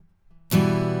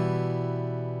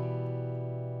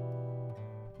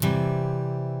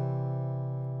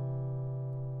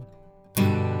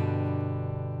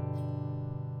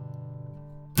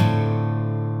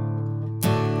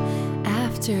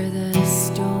After the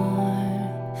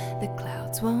storm, the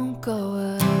clouds won't go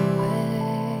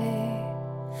away.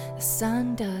 The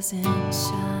sun doesn't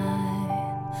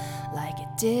shine like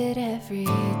it did every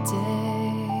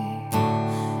day.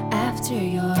 After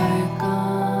you're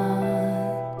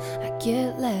gone, I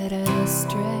get led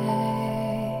astray.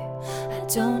 I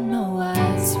don't know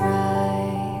what's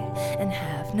right and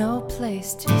have no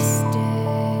place to stay.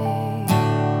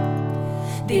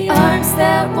 The arms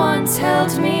that once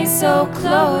held me so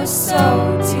close,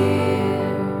 so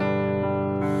dear,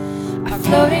 are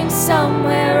floating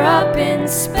somewhere up in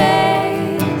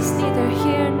space, neither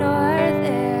here nor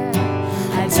there.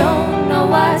 I don't know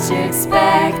what you're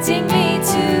expecting me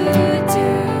to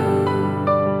do,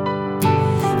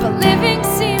 but living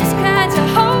seems kinda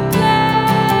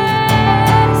hopeless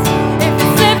if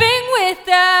it's living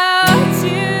without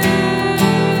you.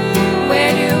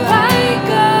 Where do I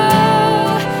go?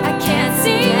 I can't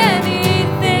see anything.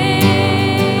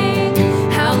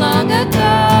 How long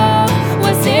ago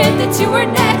was it that you were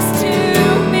next to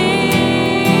me?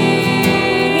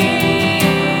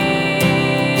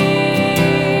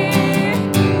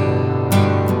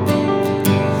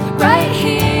 Right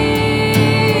here,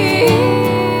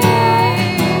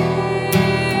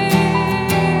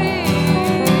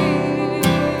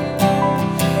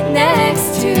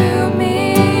 next to me.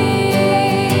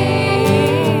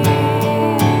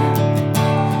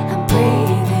 I'm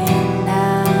breathing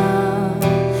now,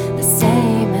 the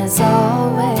same as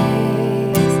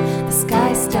always. The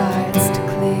sky starts to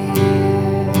clear,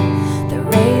 the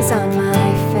rays on my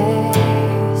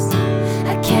face.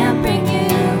 I can't bring you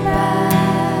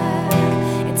back,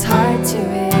 it's hard to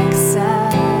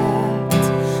accept,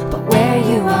 but where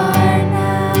you are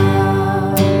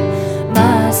now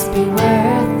must be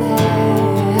worth it.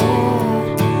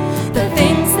 The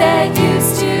things that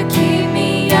used to keep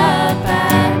me up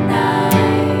at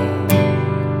night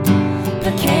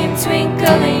became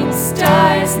twinkling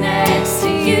stars next to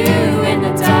you in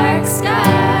the dark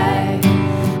sky.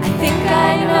 I think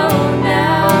I know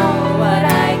now what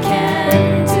I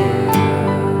can do.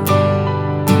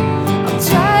 I'll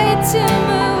try to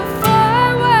move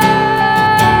forward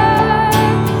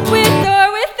with or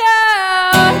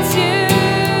without you.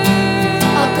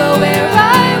 I'll go where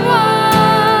I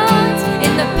want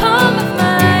in the palm of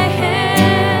my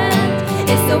hand.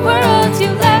 It's the world you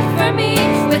left for me,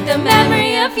 with the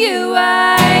memory of you I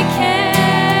can.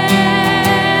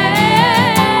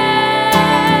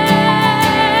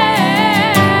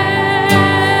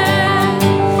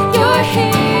 You're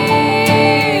here,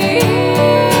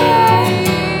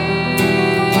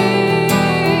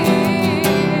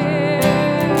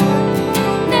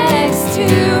 next to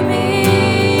me.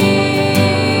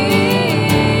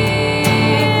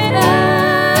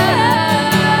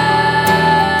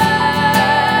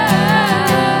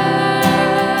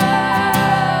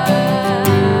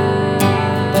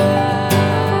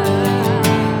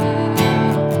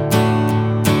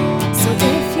 So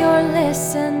if you're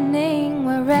listening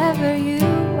wherever you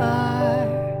are,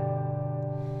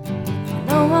 I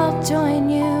know I'll join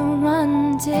you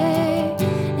one day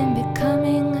in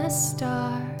becoming a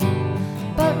star.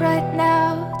 But right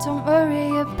now, don't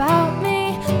worry about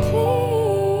me,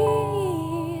 please.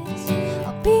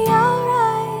 I'll be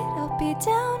alright, I'll be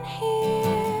down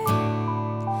here,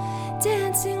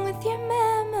 dancing with your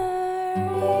memories.